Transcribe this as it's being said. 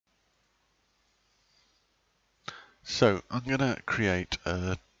So I'm going to create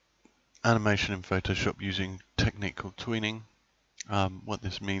an animation in Photoshop using a technique called tweening. What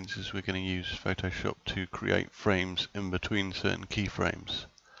this means is we're going to use Photoshop to create frames in between certain keyframes.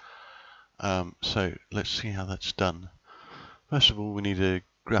 So let's see how that's done. First of all, we need a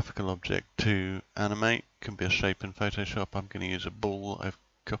graphical object to animate. It can be a shape in Photoshop. I'm going to use a ball I've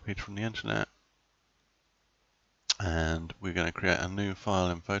copied from the internet. And we're going to create a new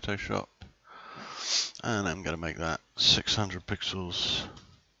file in Photoshop. And I'm going to make that 600 pixels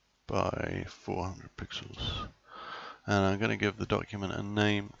by 400 pixels. And I'm going to give the document a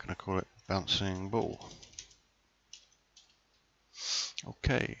name. I'm going to call it bouncing ball.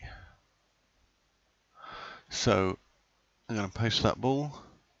 Okay. So I'm going to paste that ball.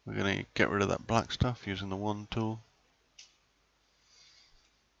 We're going to get rid of that black stuff using the wand tool.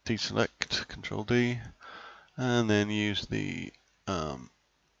 Deselect, Control D, and then use the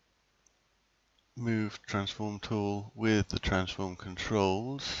move transform tool with the transform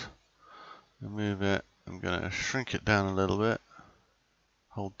controls. Move it. I'm going to shrink it down a little bit.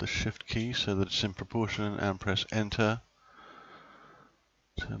 Hold the shift key so that it's in proportion and press enter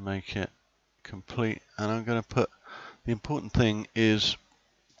to make it complete. And I'm going to put, the important thing is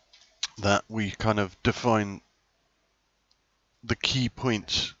that we kind of define the key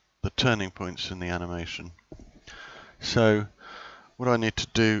points, the turning points in the animation. So what I need to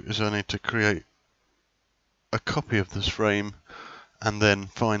do is I need to create a copy of this frame and then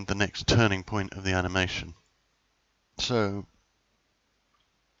find the next turning point of the animation. So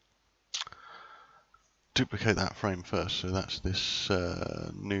duplicate that frame first. So that's this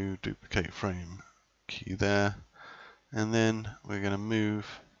new duplicate frame key there. And then we're going to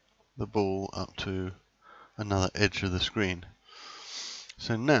move the ball up to another edge of the screen.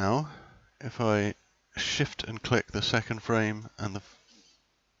 So now, if I shift and click the second frame and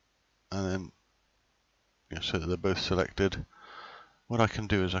then so that they're both selected, what I can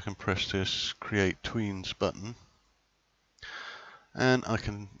do is I can press this Create Tweens button, and I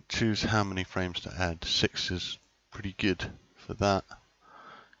can choose how many frames to add. 6 is pretty good for that.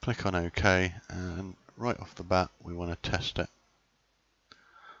 Click on OK, and right off the bat we want to test it.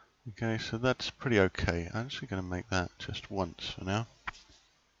 Okay, so that's pretty okay. I'm actually going to make that just once for now.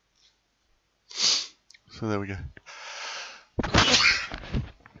 So there we go.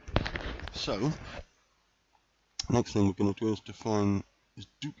 So next thing we're going to do is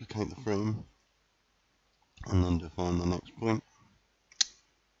duplicate the frame and then define the next point.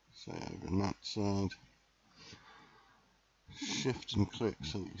 So over on that side, shift and click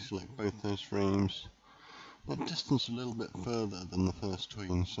so that you select both those frames. That distance a little bit further than the first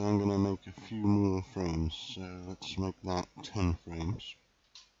tween, so I'm going to make a few more frames. So let's make that 10 frames.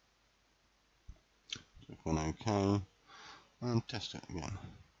 Click on OK and test it again.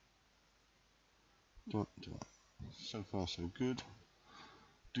 So far so good.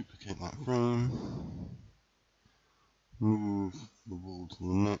 Duplicate that frame, move the ball to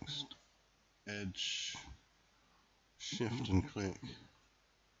the next edge, shift and click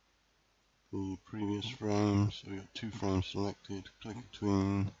the previous frame, so we've got 2 frames selected, click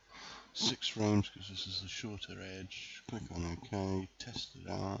between 6 frames because this is the shorter edge, click on OK, test it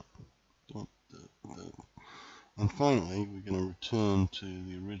out, and finally we're going to return to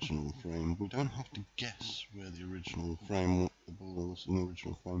the original frame. We don't have to guess where the original frame, what the ball was in the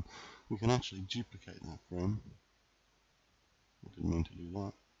original frame. We can actually duplicate that frame. I didn't mean to do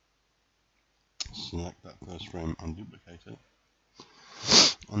that. Select that first frame and duplicate it,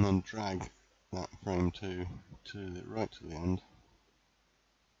 and then drag that frame right to the end.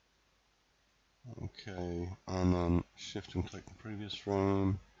 Okay, and then shift and click the previous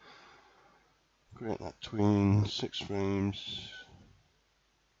frame, create that tween, 6 frames.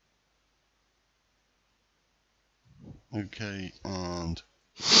 Okay, and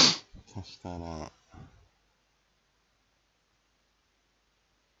test that out.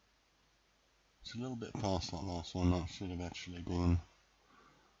 It's a little bit past that last one. That should have actually been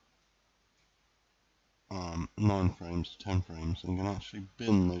 9 frames to 10 frames. I'm going to actually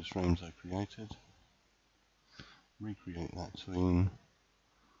bin those frames I created, recreate that tween,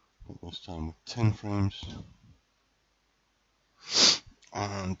 but this time with 10 frames,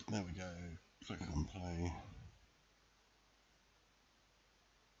 and there we go. Click on play.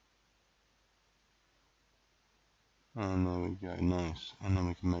 And there we go, nice. And then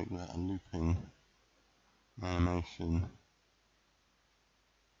we can make that a looping animation.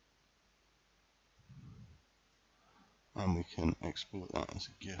 And we can export that as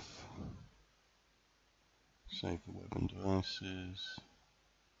a GIF. Save the web and devices.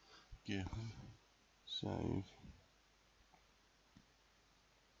 GIF. Save.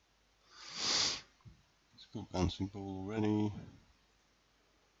 Let's got bouncing ball already,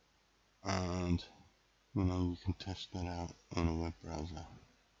 and you can test that out on a web browser.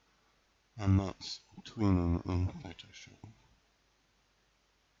 And that's tweening in Photoshop.